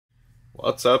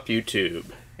What's up, YouTube?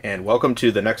 And welcome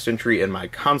to the next entry in my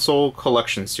console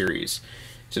collection series.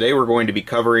 Today we're going to be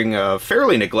covering a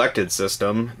fairly neglected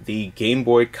system, the Game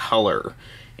Boy Color.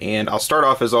 And I'll start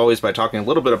off as always by talking a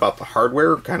little bit about the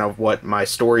hardware, kind of what my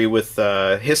story with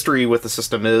history with the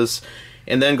system is,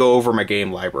 and then go over my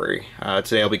game library.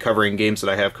 Today I'll be covering games that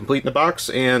I have complete in the box,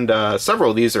 and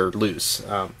several of these are loose.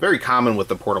 Very common with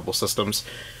the portable systems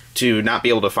to not be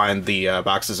able to find the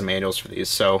boxes and manuals for these.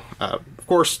 So, of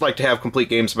course, like to have complete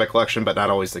games in my collection, but not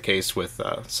always the case with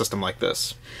a system like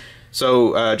this.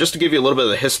 So, just to give you a little bit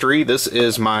of the history, this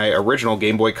is my original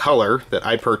Game Boy Color that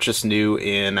I purchased new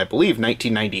in, I believe,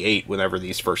 1998, whenever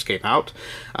these first came out.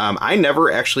 I never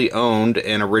actually owned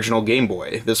an original Game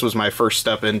Boy. This was my first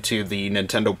step into the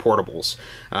Nintendo portables.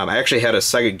 I actually had a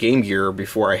Sega Game Gear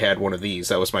before I had one of these.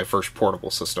 That was my first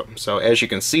portable system. So, as you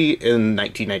can see, in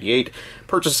 1998,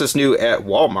 purchased this new at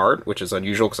Walmart, which is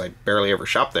unusual because I barely ever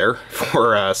shop there,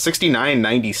 for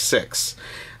 $69.96.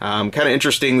 Kind of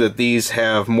interesting that these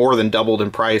have more than doubled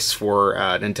in price for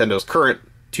Nintendo's current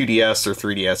 2DS or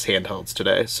 3DS handhelds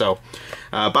today. So,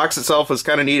 box itself is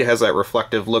kind of neat. It has that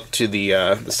reflective look to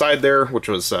the side there, which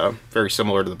was very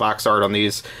similar to the box art on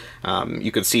these.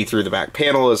 You could see through the back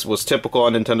panel, as was typical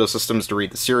on Nintendo systems, to read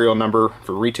the serial number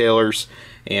for retailers.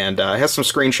 And it has some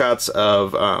screenshots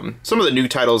of some of the new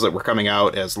titles that were coming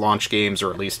out as launch games,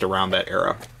 or at least around that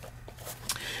era.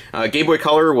 Game Boy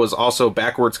Color was also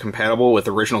backwards compatible with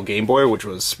original Game Boy, which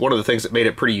was one of the things that made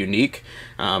it pretty unique.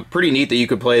 Pretty neat that you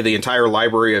could play the entire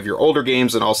library of your older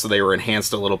games, and also they were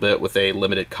enhanced a little bit with a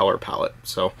limited color palette.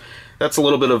 So that's a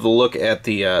little bit of a look at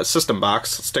the system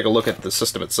box. Let's take a look at the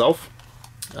system itself.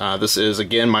 This is,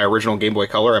 again, my original Game Boy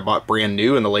Color I bought brand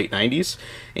new in the late 90s,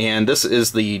 and this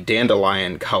is the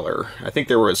Dandelion color. I think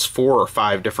there was 4 or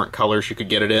 5 different colors you could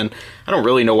get it in. I don't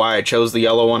really know why I chose the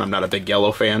yellow one. I'm not a big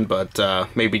yellow fan, but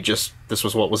maybe just this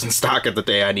was what was in stock at the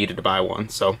day I needed to buy one.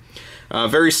 So,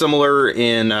 very similar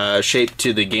in shape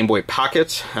to the Game Boy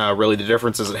Pocket. Really the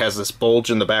difference is it has this bulge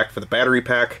in the back for the battery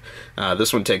pack.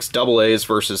 This one takes AA's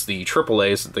versus the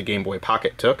AAA's that the Game Boy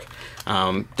Pocket took.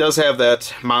 Does have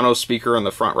that mono speaker in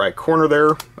the front right corner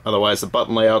there. Otherwise, the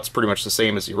button layout's pretty much the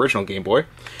same as the original Game Boy.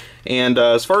 And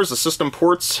as far as the system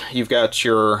ports, you've got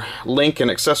your link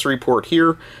and accessory port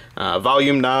here.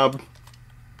 Volume knob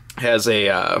has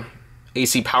a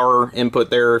AC power input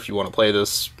there if you want to play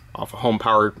this off a home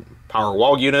power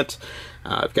wall unit.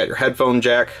 I've got your headphone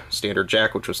jack, standard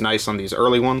jack, which was nice on these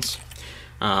early ones.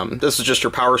 This is just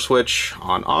your power switch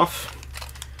on off,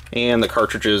 and the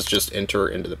cartridges just enter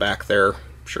into the back there.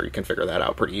 I'm sure you can figure that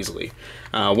out pretty easily.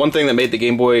 One thing that made the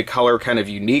Game Boy Color kind of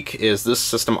unique is this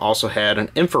system also had an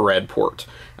infrared port.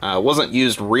 Wasn't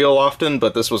used real often,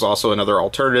 but this was also another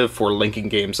alternative for linking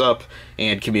games up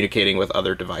and communicating with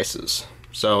other devices.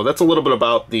 So that's a little bit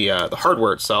about the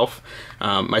hardware itself.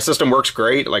 My system works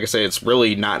great. Like I say, it's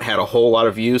really not had a whole lot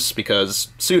of use because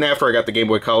soon after I got the Game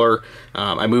Boy Color,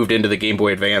 I moved into the Game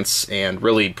Boy Advance and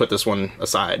really put this one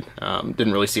aside.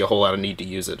 Didn't really see a whole lot of need to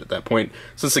use it at that point,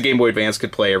 since the Game Boy Advance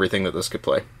could play everything that this could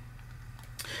play.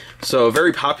 So a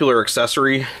very popular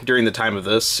accessory during the time of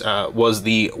this was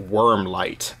the worm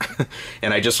light.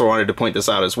 And I just wanted to point this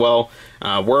out as well.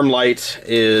 Worm light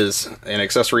is an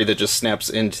accessory that just snaps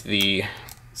into the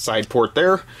side port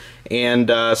there. And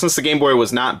since the Game Boy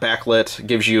was not backlit, it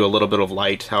gives you a little bit of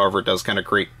light. However, it does kind of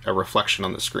create a reflection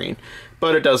on the screen.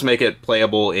 But it does make it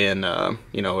playable in,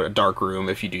 you know, a dark room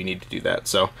if you do need to do that.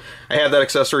 So I have that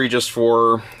accessory just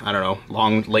for, I don't know,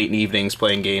 long, late evenings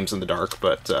playing games in the dark,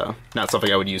 but not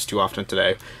something I would use too often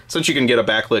today, since you can get a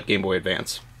backlit Game Boy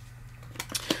Advance.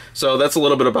 So that's a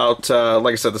little bit about,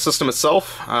 like I said, the system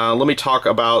itself. Let me talk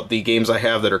about the games I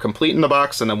have that are complete in the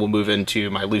box, and then we'll move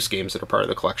into my loose games that are part of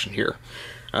the collection here.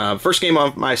 First game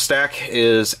on my stack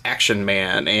is Action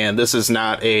Man, and this is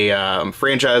not a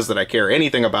franchise that I care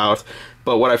anything about,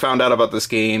 but what I found out about this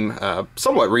game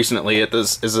somewhat recently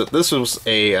is that this was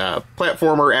a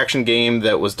platformer action game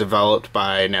that was developed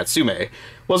by Natsume.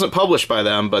 Wasn't published by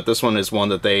them, but this one is one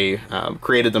that they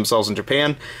created themselves in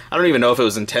Japan. I don't even know if it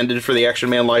was intended for the Action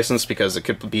Man license, because it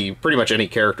could be pretty much any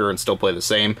character and still play the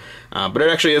same, but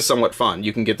it actually is somewhat fun.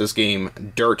 You can get this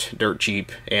game dirt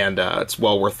cheap, and it's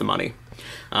well worth the money.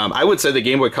 I would say the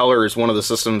Game Boy Color is one of the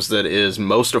systems that is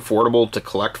most affordable to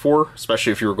collect for,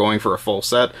 especially if you were going for a full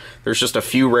set. There's just a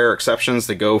few rare exceptions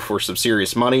that go for some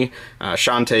serious money,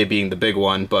 Shantae being the big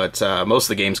one, but most of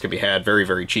the games can be had very,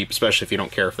 very cheap, especially if you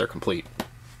don't care if they're complete.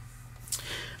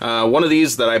 One of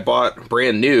these that I bought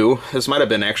brand new, this might have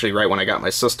been actually right when I got my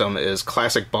system, is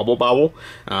Classic Bubble Bobble.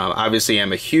 Obviously,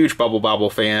 I'm a huge Bubble Bobble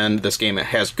fan. This game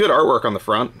has good artwork on the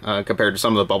front compared to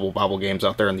some of the Bubble Bobble games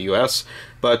out there in the US,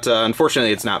 but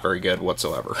unfortunately, it's not very good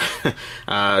whatsoever.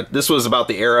 This was about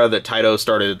the era that Taito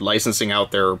started licensing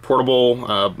out their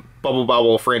portable Bubble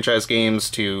Bobble franchise games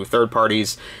to third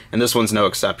parties, and this one's no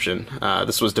exception.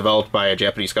 This was developed by a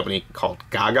Japanese company called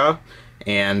Gaga,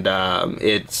 and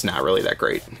it's not really that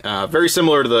great. Very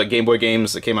similar to the Game Boy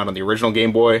games that came out on the original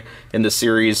Game Boy in this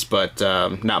series, but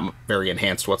not very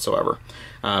enhanced whatsoever.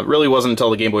 Really wasn't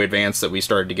until the Game Boy Advance that we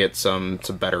started to get some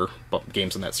better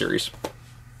games in that series.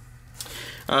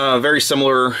 Very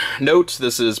similar note,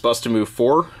 this is Bust-A-Move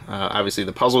 4, obviously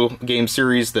the puzzle game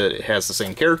series that has the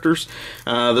same characters.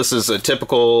 This is a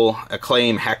typical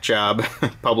Acclaim hack job,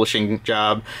 publishing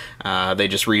job. They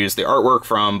just reused the artwork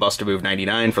from Bust-A-Move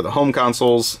 99 for the home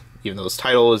consoles, even though this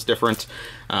title is different.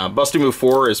 Bust-A-Move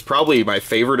 4 is probably my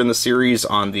favorite in the series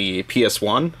on the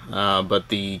PS1, but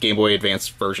the Game Boy Advance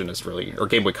version is really, or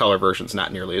Game Boy Color version is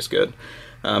not nearly as good.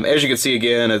 As you can see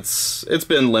again, it's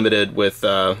been limited with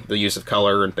the use of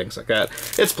color and things like that.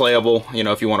 It's playable, you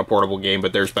know, if you want a portable game,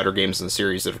 but there's better games in the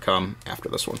series that have come after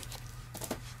this one.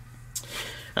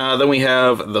 Then we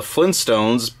have the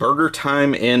Flintstones Burger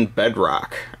Time in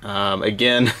Bedrock.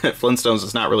 Again, Flintstones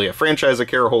is not really a franchise I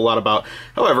care a whole lot about.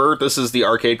 However, this is the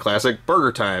arcade classic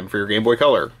Burger Time for your Game Boy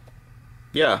Color.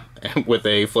 Yeah, with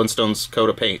a Flintstones coat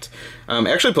of paint.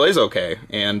 Actually plays okay,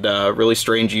 and really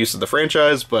strange use of the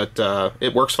franchise, but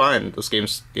it works fine. This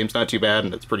game's not too bad,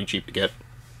 and it's pretty cheap to get.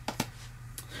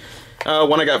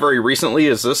 One I got very recently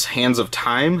is this, Hands of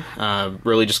Time.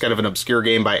 Really just kind of an obscure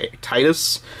game by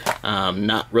Titus.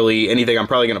 Not really anything I'm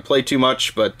probably going to play too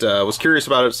much, but was curious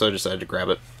about it, so I decided to grab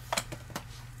it.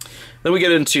 Then we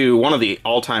get into one of the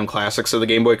all-time classics of the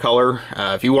Game Boy Color.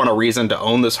 If you want a reason to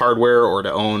own this hardware or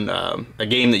to own a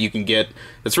game that you can get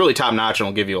that's really top-notch and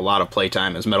will give you a lot of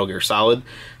playtime, is Metal Gear Solid.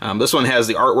 This one has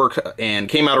the artwork and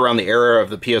came out around the era of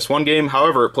the PS1 game.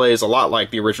 However, it plays a lot like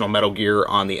the original Metal Gear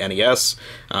on the NES.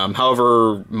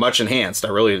 However, much enhanced. I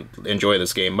really enjoy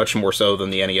this game, much more so than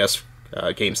the NES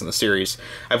games in the series.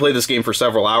 I played this game for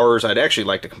several hours. I'd actually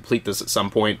like to complete this at some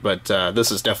point, but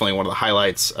this is definitely one of the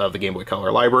highlights of the Game Boy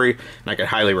Color library, and I could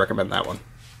highly recommend that one.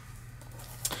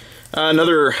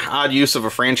 Another odd use of a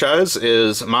franchise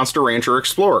is Monster Rancher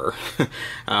Explorer.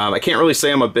 I can't really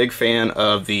say I'm a big fan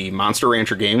of the Monster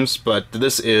Rancher games, but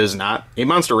this is not a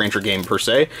Monster Rancher game per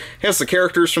se. It has the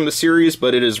characters from the series,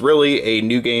 but it is really a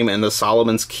new game in the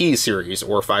Solomon's Key series,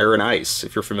 or Fire and Ice,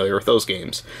 if you're familiar with those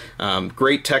games.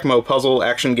 Great Tecmo puzzle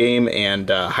action game, and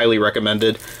highly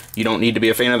recommended. You don't need to be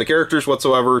a fan of the characters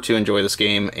whatsoever to enjoy this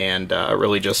game, and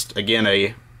really just, again,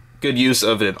 a good use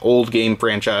of an old game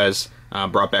franchise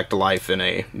brought back to life in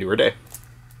a newer day.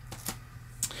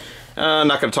 I'm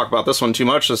not going to talk about this one too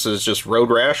much. This is just Road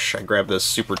Rash. I grabbed this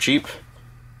super cheap.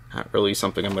 Not really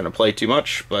something I'm going to play too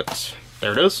much, but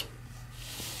there it is.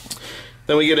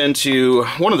 Then we get into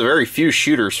one of the very few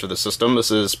shooters for the system.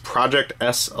 This is Project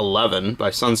S11 by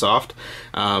Sunsoft.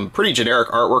 Pretty generic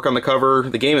artwork on the cover.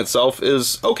 The game itself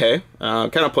is okay.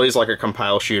 Kind of plays like a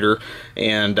compile shooter,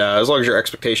 and as long as your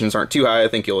expectations aren't too high, I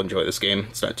think you'll enjoy this game.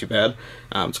 It's not too bad.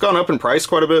 It's gone up in price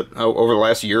quite a bit over the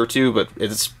last year or two, but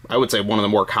it's, I would say, one of the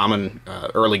more common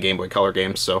early Game Boy Color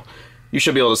games, so you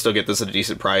should be able to still get this at a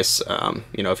decent price,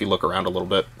 you know, if you look around a little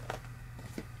bit.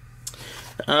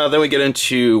 Then we get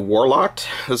into Warlocked.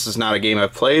 This is not a game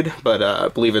I've played, but I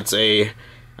believe it's a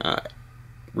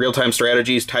real-time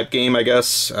strategies type game, I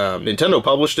guess. Nintendo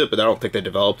published it, but I don't think they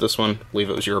developed this one. I believe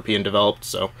it was European developed,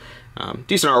 so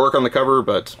decent artwork on the cover,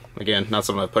 but again, not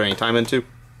something I've put any time into.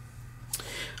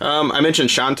 I mentioned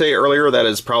Shantae earlier. That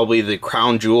is probably the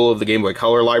crown jewel of the Game Boy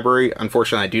Color library.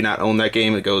 Unfortunately, I do not own that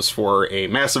game. It goes for a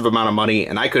massive amount of money,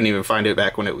 and I couldn't even find it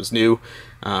back when it was new.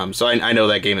 So I know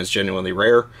that game is genuinely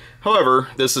rare. However,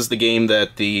 this is the game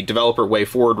that the developer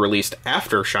WayForward released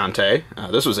after Shantae.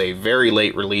 This was a very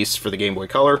late release for the Game Boy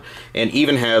Color, and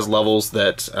even has levels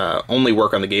that only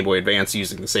work on the Game Boy Advance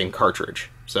using the same cartridge.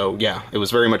 So yeah, it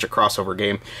was very much a crossover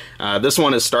game. This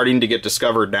one is starting to get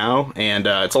discovered now, and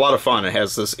it's a lot of fun. It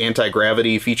has this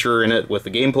anti-gravity feature in it with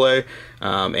the gameplay,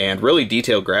 and really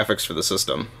detailed graphics for the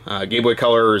system. Game Boy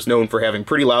Color is known for having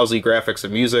pretty lousy graphics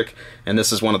and music, and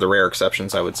this is one of the rare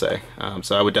exceptions, I would say.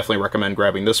 So I would definitely recommend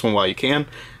grabbing this one while you can.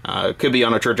 It could be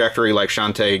on a trajectory like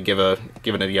Shantae, give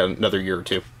it another year or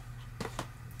two.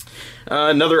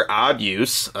 Another odd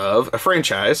use of a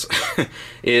franchise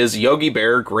is Yogi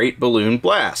Bear Great Balloon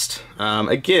Blast.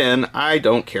 Again, I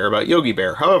don't care about Yogi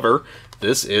Bear. However,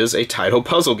 this is a title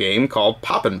puzzle game called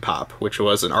Poppin' Pop, which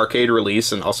was an arcade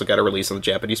release and also got a release on the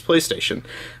Japanese PlayStation.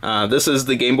 This is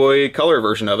the Game Boy Color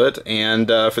version of it, and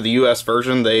for the US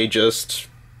version, they just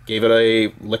gave it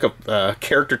a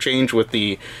character change with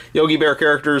the Yogi Bear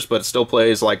characters, but it still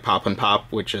plays like Poppin'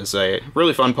 Pop, which is a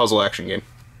really fun puzzle action game.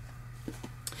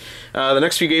 The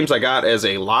next few games I got as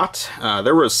a lot.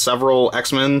 There was several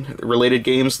X-Men related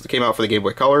games that came out for the Game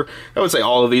Boy Color. I would say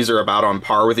all of these are about on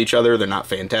par with each other. They're not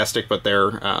fantastic, but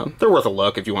they're worth a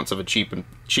look if you want something cheap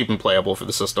and playable for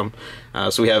the system.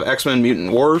 So we have X-Men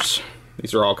Mutant Wars.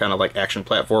 These are all kind of like action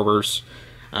platformers.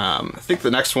 I think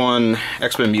the next one,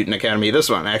 X-Men Mutant Academy. This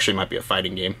one actually might be a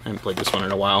fighting game. I haven't played this one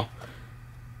in a while.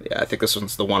 Yeah, I think this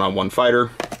one's the one-on-one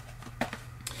fighter.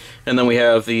 And then we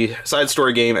have the side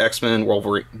story game, X-Men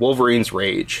Wolverine's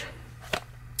Rage.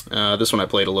 This one I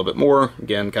played a little bit more.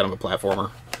 Again, kind of a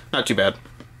platformer. Not too bad.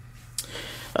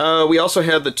 We also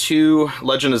had the 2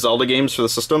 Legend of Zelda games for the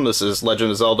system. This is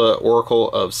Legend of Zelda Oracle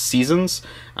of Seasons.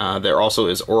 There also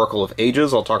is Oracle of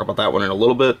Ages. I'll talk about that one in a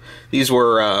little bit. These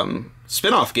were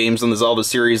spin-off games in the Zelda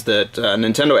series that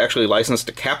Nintendo actually licensed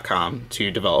to Capcom to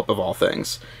develop, of all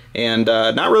things. And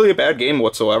not really a bad game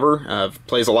whatsoever.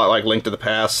 Plays a lot like Link to the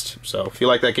Past, so if you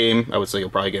like that game, I would say you'll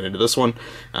probably get into this one.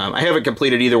 I haven't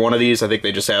completed either one of these. I think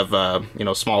they just have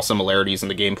small similarities in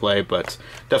the gameplay, but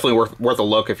definitely worth a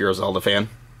look if you're a Zelda fan.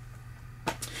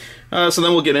 So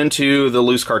then we'll get into the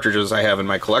loose cartridges I have in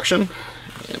my collection.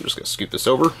 I'm just going to scoot this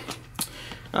over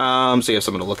so you have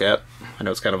something to look at. I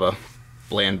know it's kind of a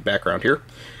bland background here.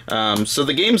 So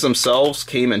the games themselves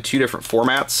came in 2 different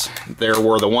formats. There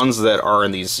were the ones that are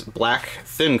in these black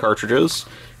thin cartridges,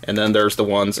 and then there's the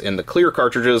ones in the clear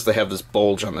cartridges that have this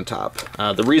bulge on the top.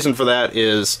 The reason for that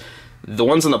is the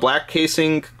ones in the black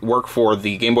casing work for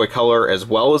the Game Boy Color as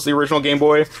well as the original Game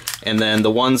Boy, and then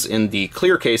the ones in the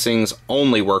clear casings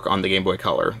only work on the Game Boy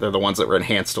Color. They're the ones that were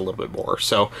enhanced a little bit more.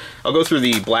 So I'll go through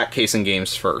the black casing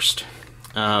games first.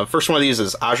 First one of these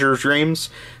is Azure Dreams.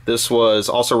 This was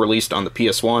also released on the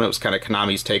PS1. It was kind of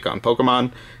Konami's take on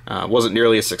Pokemon. Wasn't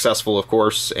nearly as successful, of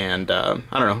course, and I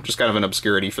don't know, just kind of an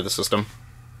obscurity for the system.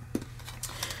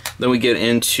 Then we get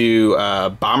into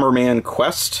Bomberman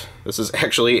Quest. This is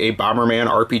actually a Bomberman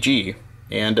RPG,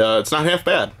 and it's not half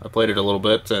bad. I played it a little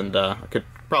bit, and I could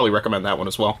probably recommend that one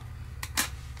as well.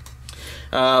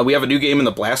 We have a new game in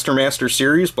the Blaster Master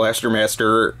series, Blaster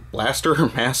Master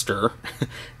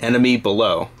Enemy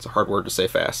Below. It's a hard word to say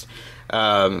fast.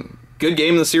 Good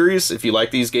game in the series. If you like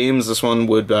these games, this one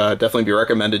would definitely be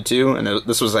recommended too. And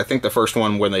this was, I think, the first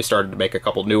one when they started to make a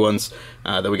couple new ones.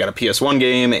 Then we got a PS1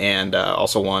 game and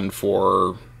also one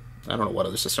for, I don't know what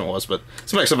other system it was, but it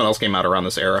seemed like something else came out around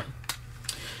this era.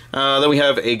 Then we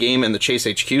have a game in the Chase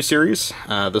HQ series.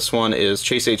 This one is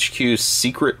Chase HQ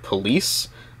Secret Police.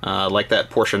 Like that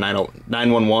Porsche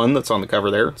 911 that's on the cover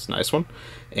there. It's a nice one.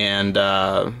 And,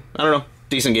 I don't know,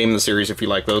 decent game in the series if you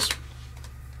like those.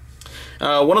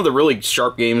 One of the really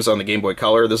sharp games on the Game Boy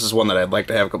Color, this is one that I'd like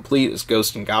to have complete, is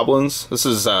Ghosts and Goblins. This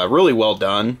is really well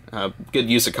done. Good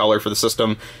use of color for the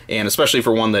system, and especially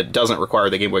for one that doesn't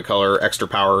require the Game Boy Color extra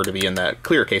power to be in that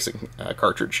clear casing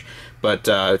cartridge. But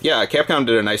yeah, Capcom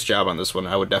did a nice job on this one.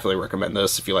 I would definitely recommend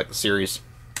this if you like the series.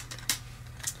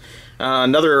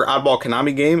 Another oddball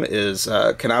Konami game is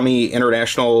Konami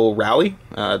International Rally.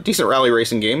 Decent rally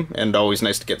racing game, and always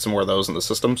nice to get some more of those in the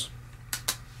systems.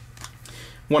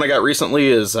 One I got recently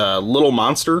is Little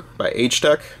Monster by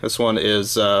H-Tech. This one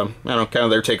is, I don't know, kind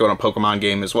of their take on a Pokemon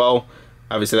game as well.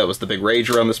 Obviously that was the big rage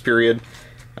around this period,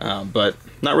 but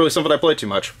not really something I played too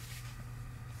much.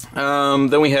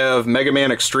 Then we have Mega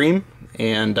Man Extreme,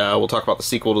 and we'll talk about the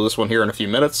sequel to this one here in a few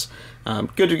minutes.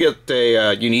 Good to get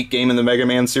a unique game in the Mega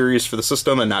Man series for the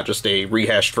system, and not just a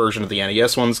rehashed version of the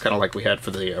NES ones, kind of like we had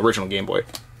for the original Game Boy.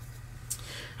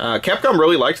 Capcom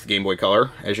really liked the Game Boy Color,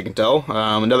 as you can tell.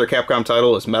 Another Capcom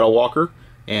title is Metal Walker,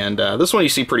 and this one you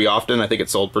see pretty often. I think it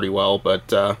sold pretty well,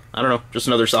 but I don't know, just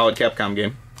another solid Capcom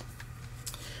game.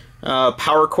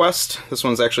 Power Quest. This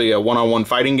one's actually a one-on-one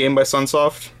fighting game by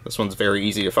Sunsoft. This one's very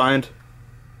easy to find.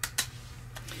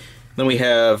 Then we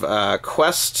have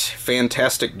Quest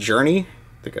Fantastic Journey.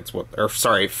 I think that's what, or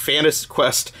sorry,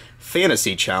 Quest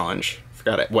Fantasy Challenge.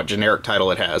 Forgot what generic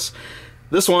title it has.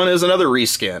 This one is another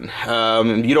reskin.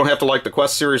 You don't have to like the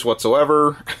Quest series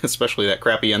whatsoever, especially that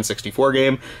crappy N64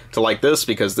 game, to like this,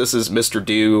 because this is Mr.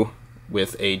 Do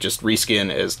with a just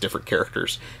reskin as different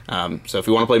characters. So if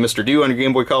you want to play Mr. Do on your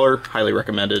Game Boy Color, highly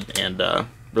recommended, and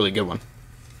really good one.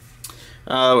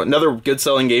 Another good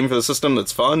selling game for the system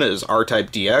that's fun is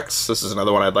R-Type DX. This is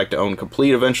another one I'd like to own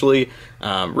complete eventually.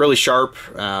 Really sharp.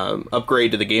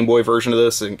 Upgrade to the Game Boy version of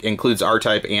this includes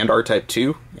R-Type and R-Type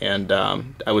 2. And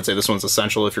I would say this one's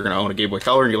essential if you're going to own a Game Boy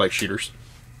Color and you like shooters.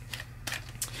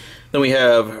 Then we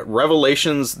have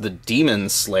Revelations: The Demon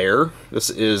Slayer. This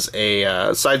is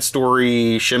a side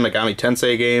story Shin Megami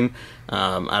Tensei game.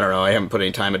 I don't know, I haven't put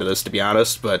any time into this to be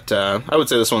honest, but I would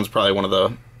say this one's probably one of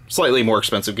the slightly more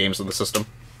expensive games in the system.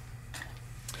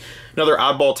 Another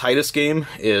oddball Titus game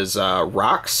is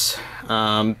Rocks.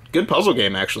 Good puzzle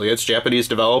game, actually. It's Japanese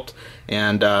developed,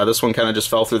 and this one kind of just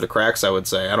fell through the cracks, I would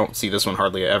say. I don't see this one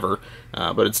hardly ever,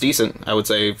 but it's decent. I would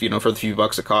say, for the few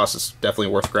bucks it costs, it's definitely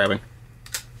worth grabbing.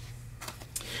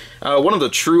 One of the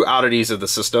true oddities of the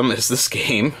system is this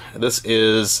game. This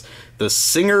is the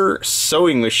Singer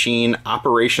Sewing Machine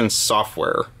Operation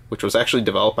Software, which was actually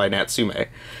developed by Natsume.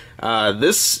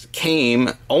 This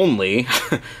came only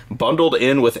bundled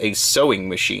in with a sewing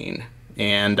machine.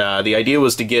 And the idea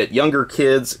was to get younger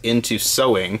kids into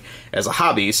sewing as a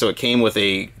hobby, so it came with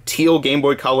a teal Game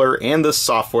Boy Color and this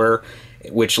software,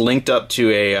 which linked up to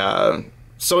a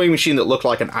sewing machine that looked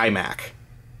like an iMac.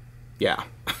 Yeah.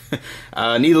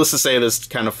 Needless to say, this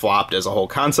kind of flopped as a whole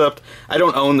concept. I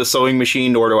don't own the sewing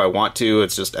machine, nor do I want to.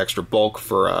 It's just extra bulk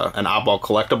for an oddball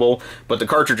collectible, but the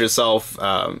cartridge itself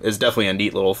is definitely a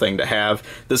neat little thing to have.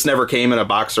 This never came in a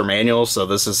box or manual, so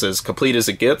this is as complete as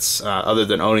it gets, other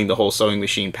than owning the whole sewing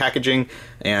machine packaging.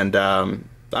 And I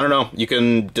don't know, you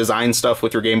can design stuff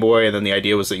with your Game Boy, and then the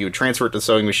idea was that you would transfer it to the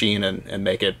sewing machine and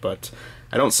make it, but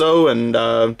I don't sew and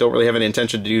don't really have any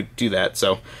intention to do that,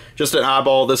 so just an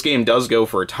oddball. This game does go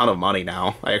for a ton of money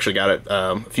now. I actually got it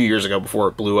a few years ago before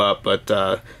it blew up, but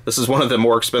this is one of the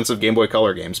more expensive Game Boy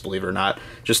Color games, believe it or not,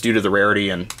 just due to the rarity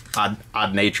and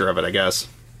odd nature of it, I guess.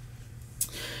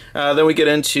 Then we get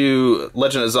into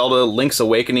Legend of Zelda Link's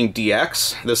Awakening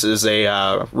DX. This is a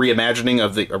reimagining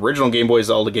of the original Game Boy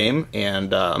Zelda game, and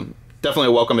definitely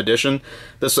a welcome addition.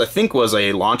 This, I think, was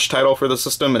a launch title for the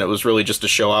system, and it was really just to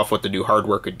show off what the new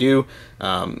hardware could do,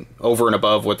 over and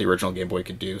above what the original Game Boy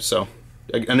could do. So,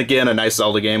 and again, a nice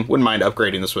Zelda game. Wouldn't mind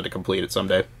upgrading this one to complete it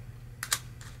someday.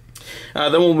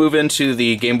 Then we'll move into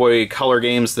the Game Boy Color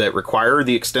games that require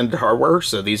the extended hardware.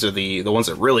 So these are the ones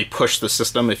that really push the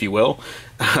system, if you will.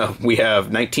 We have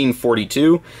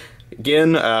 1942.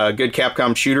 Again, a good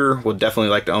Capcom shooter. Would definitely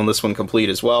like to own this one complete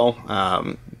as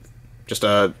well. Just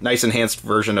a nice enhanced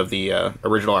version of the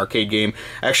original arcade game.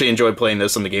 I actually enjoyed playing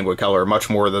this on the Game Boy Color much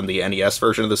more than the NES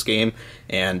version of this game,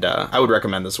 and I would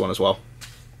recommend this one as well.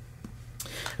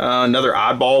 Another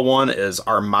oddball one is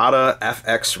Armada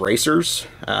FX Racers.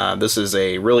 This is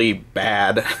a really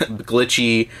bad,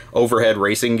 glitchy overhead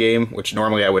racing game, which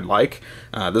normally I would like.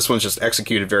 This one's just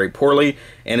executed very poorly,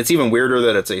 and it's even weirder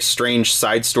that it's a strange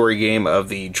side story game of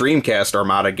the Dreamcast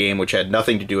Armada game, which had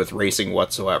nothing to do with racing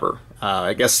whatsoever.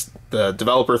 I guess the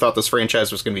developer thought this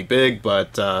franchise was going to be big,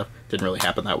 but didn't really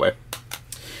happen that way.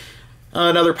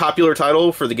 Another popular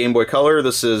title for the Game Boy Color.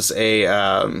 This is a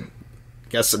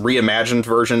reimagined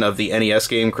version of the NES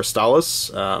game Crystallis.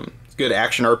 It's a good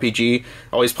action RPG.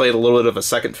 Always played a little bit of a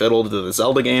second fiddle to the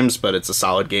Zelda games, but it's a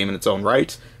solid game in its own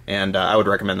right, and I would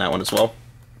recommend that one as well.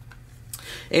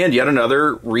 And yet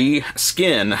another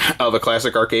re-skin of a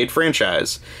classic arcade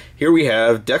franchise. Here we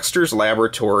have Dexter's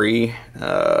Laboratory,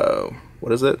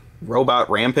 what is it? Robot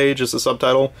Rampage is the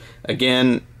subtitle.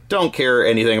 Again, don't care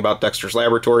anything about Dexter's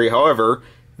Laboratory, however,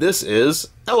 this is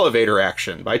Elevator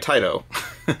Action by Taito.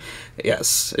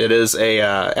 Yes, it is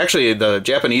actually the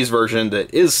Japanese version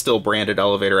that is still branded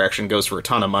Elevator Action goes for a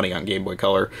ton of money on Game Boy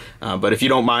Color. But if you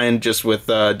don't mind, just with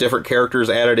different characters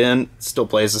added in, it still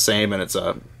plays the same, and it's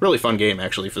a really fun game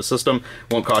actually for the system.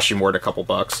 Won't cost you more than a couple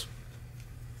bucks.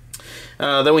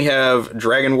 Then we have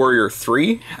Dragon Warrior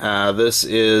 3. This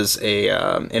is a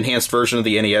enhanced version of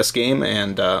the NES game,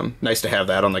 and nice to have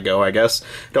that on the go, I guess.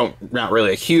 Not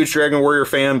really a huge Dragon Warrior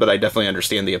fan, but I definitely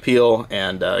understand the appeal.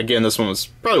 And again, this one was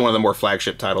probably one of the more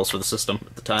flagship titles for the system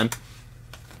at the time.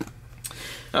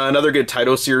 Another good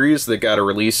Taito series that got a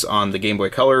release on the Game Boy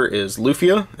Color is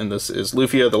Lufia, and this is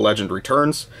Lufia: The Legend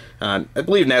Returns. I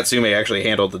believe Natsume actually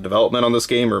handled the development on this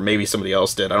game, or maybe somebody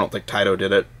else did. I don't think Taito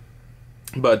did it.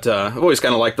 But I've always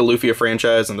kind of liked the Lufia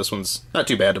franchise, and this one's not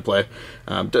too bad to play.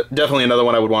 Definitely another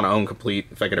one I would want to own complete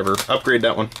if I could ever upgrade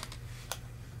that one.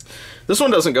 This one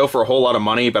doesn't go for a whole lot of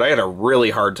money, but I had a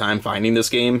really hard time finding this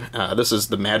game. This is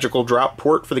the Magical Drop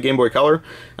port for the Game Boy Color.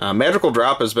 Magical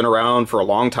Drop has been around for a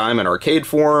long time in arcade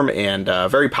form, and a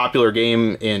very popular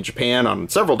game in Japan on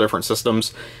several different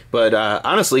systems. But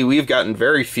honestly, we've gotten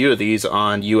very few of these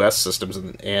on US systems,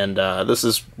 and this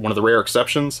is one of the rare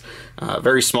exceptions. A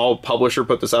very small publisher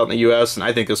put this out in the US, and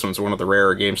I think this one's one of the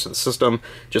rarer games to the system.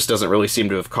 Just doesn't really seem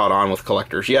to have caught on with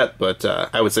collectors yet, but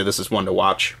I would say this is one to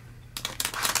watch.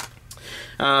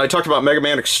 I talked about Mega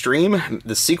Man Extreme.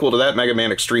 The sequel to that, Mega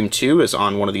Man Extreme 2, is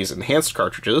on one of these enhanced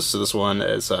cartridges, so this one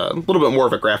is a little bit more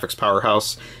of a graphics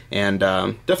powerhouse, and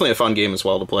definitely a fun game as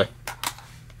well to play.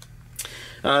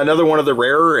 Another one of the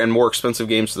rarer and more expensive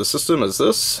games to the system is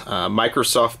this,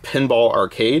 Microsoft Pinball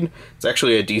Arcade. It's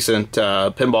actually a decent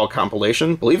pinball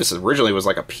compilation. I believe this originally was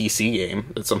like a PC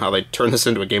game, but somehow they turned this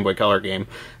into a Game Boy Color game.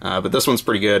 But this one's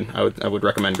pretty good. I would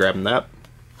recommend grabbing that.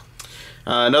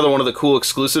 Another one of the cool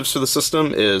exclusives for the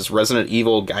system is Resident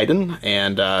Evil Gaiden,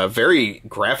 and very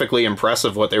graphically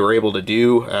impressive what they were able to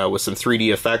do with some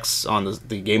 3D effects on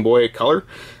the Game Boy Color.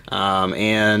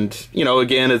 And, you know,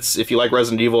 again, if you like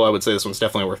Resident Evil, I would say this one's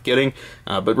definitely worth getting,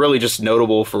 but really just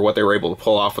notable for what they were able to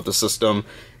pull off with the system.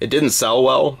 It didn't sell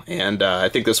well, and I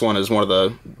think this one is one of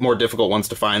the more difficult ones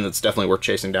to find that's definitely worth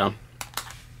chasing down.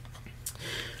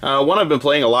 One I've been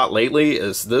playing a lot lately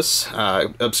is this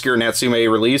obscure Natsume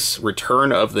release,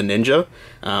 Return of the Ninja.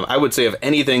 I would say of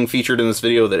anything featured in this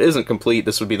video that isn't complete,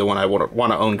 this would be the one I want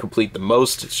to own complete the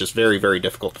most. It's just very, very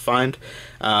difficult to find.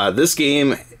 This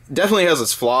game definitely has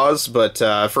its flaws, but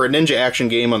for a ninja action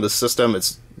game on the system,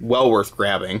 it's well worth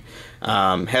grabbing.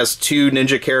 Has 2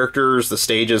 ninja characters. The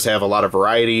stages have a lot of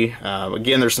variety.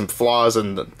 Again, there's some flaws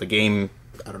in the game,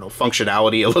 I don't know,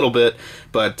 functionality a little bit,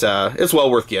 but it's well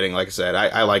worth getting. Like I said,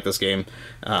 I like this game.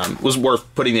 Was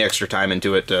worth putting the extra time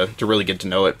into it to really get to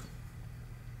know it.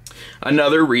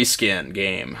 Another reskin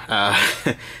game.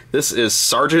 This is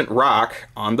Sergeant Rock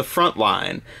on the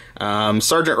Frontline.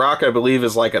 Sergeant Rock, I believe,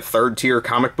 is like a third-tier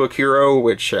comic book hero,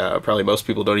 which probably most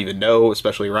people don't even know,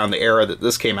 especially around the era that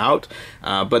this came out.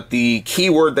 But the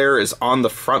key word there is on the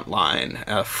Frontline.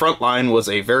 Frontline was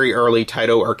a very early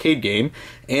Taito arcade game,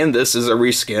 and this is a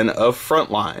reskin of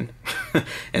Frontline. And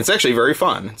it's actually very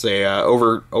fun. It's a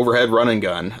overhead run and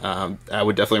gun. I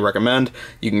would definitely recommend.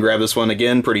 You can grab this one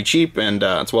again pretty cheap, and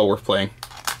it's well worth playing.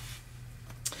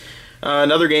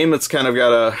 Another game that's kind of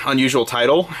got an unusual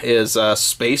title is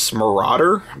Space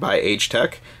Marauder by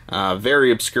H-Tech.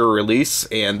 Very obscure release,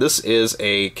 and this is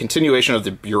a continuation of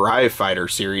the Burai Fighter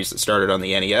series that started on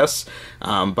the NES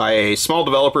by a small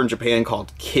developer in Japan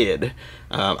called Kid.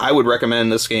 I would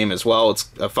recommend this game as well. It's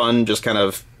a fun, just kind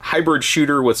of hybrid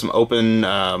shooter with some open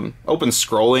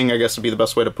scrolling, I guess would be the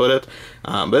best way to put it.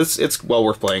 But it's well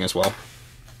worth playing as well.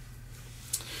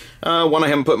 One I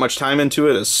haven't put much time into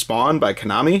it is Spawn by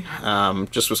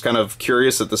Konami. Just was kind of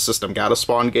curious that the system got a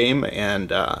Spawn game,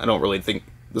 and I don't really think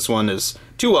this one is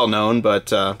too well known, but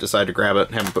decided to grab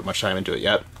it. Haven't put much time into it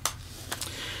yet.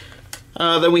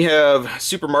 Then we have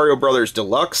Super Mario Bros.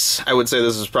 Deluxe. I would say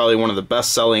this is probably one of the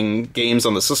best-selling games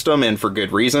on the system, and for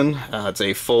good reason. It's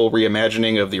a full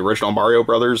reimagining of the original Mario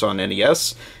Brothers on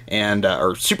NES, and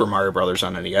or Super Mario Brothers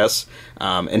on NES.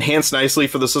 Enhanced nicely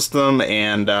for the system,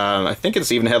 and I think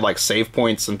it's even had like save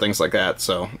points and things like that.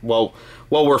 So, well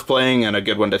worth playing, and a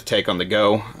good one to take on the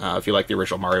go if you like the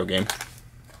original Mario game.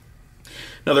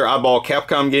 Another oddball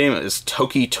Capcom game is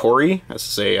Toki Tori.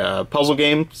 This is a puzzle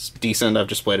game. It's decent. I've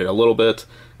just played it a little bit.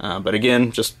 But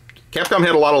again, just Capcom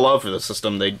had a lot of love for the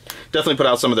system. They definitely put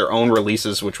out some of their own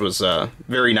releases, which was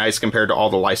very nice compared to all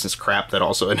the licensed crap that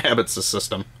also inhabits the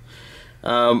system.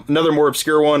 Another more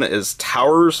obscure one is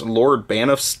Towers, Lord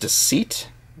Banff's Deceit.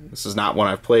 This is not one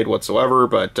I've played whatsoever,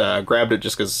 but grabbed it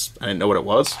just because I didn't know what it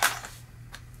was.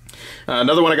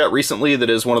 Another one I got recently that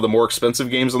is one of the more expensive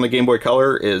games on the Game Boy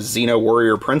Color is Xena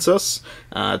Warrior Princess.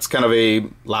 It's kind of a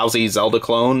lousy Zelda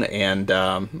clone, and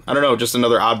I don't know, just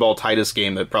another oddball Titus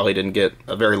game that probably didn't get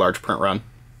a very large print run.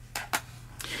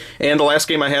 And the last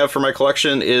game I have for my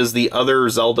collection is the other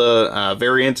Zelda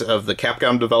variant of the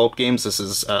Capcom developed games. This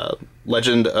is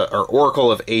Legend or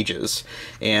Oracle of Ages.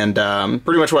 And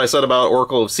pretty much what I said about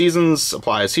Oracle of Seasons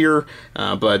applies here,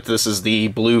 but this is the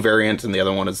blue variant and the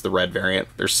other one is the red variant.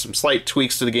 There's some slight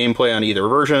tweaks to the gameplay on either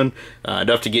version,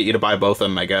 enough to get you to buy both of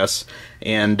them, I guess.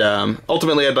 And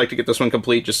ultimately I'd like to get this one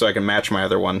complete just so I can match my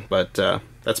other one, but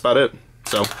that's about it.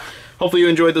 So hopefully you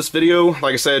enjoyed this video.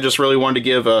 Like I said, I just really wanted to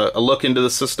give a look into the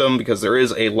system because there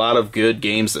is a lot of good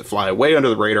games that fly way under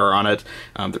the radar on it.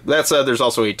 That said, there's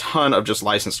also a ton of just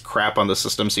licensed crap on the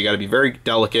system, so you got to be very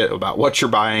delicate about what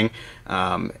you're buying.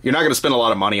 You're not going to spend a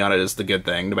lot of money on it is the good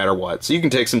thing, no matter what. So you can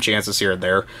take some chances here and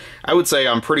there. I would say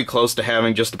I'm pretty close to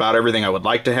having just about everything I would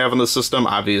like to have in the system.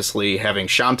 Obviously, having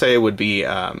Shantae would be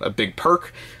a big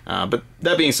perk. But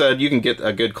that being said, you can get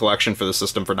a good collection for the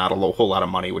system for not a whole lot of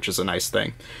money, which is a nice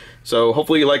thing. So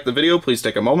hopefully you liked the video. Please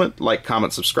take a moment, like,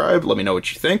 comment, subscribe. Let me know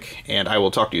what you think, and I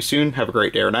will talk to you soon. Have a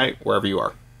great day or night, wherever you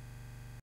are.